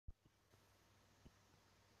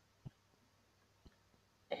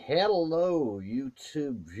Hello,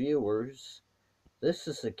 YouTube viewers. This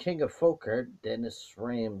is the King of Folk Art, Dennis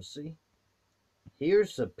Ramsey.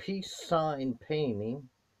 Here's a peace sign painting.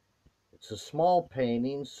 It's a small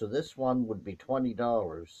painting, so this one would be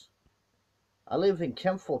 $20. I live in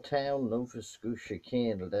Kempfletown, Nova Scotia,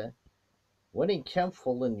 Canada. When in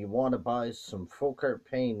Kempfle and you want to buy some folk art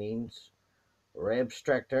paintings or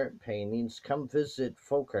abstract art paintings, come visit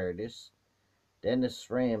folk artist Dennis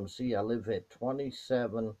Ramsey. I live at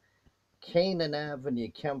 27 Canaan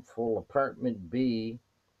Avenue, Kempfle, Apartment B,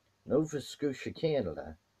 Nova Scotia,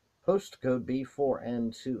 Canada. Postcode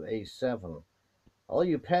B4N2A7. All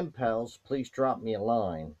you pen pals, please drop me a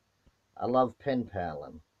line. I love pen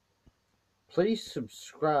paling. Please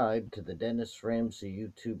subscribe to the Dennis Ramsey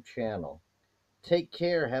YouTube channel. Take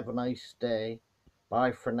care. Have a nice day.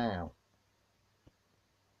 Bye for now.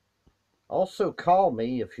 Also call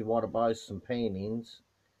me if you want to buy some paintings.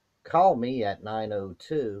 Call me at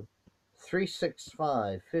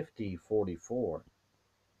 902-365-5044.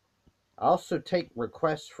 I also take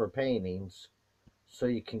requests for paintings, so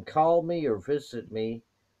you can call me or visit me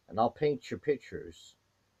and I'll paint your pictures.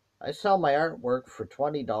 I sell my artwork for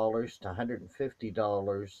 $20 to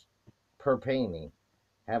 $150 per painting.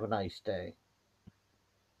 Have a nice day.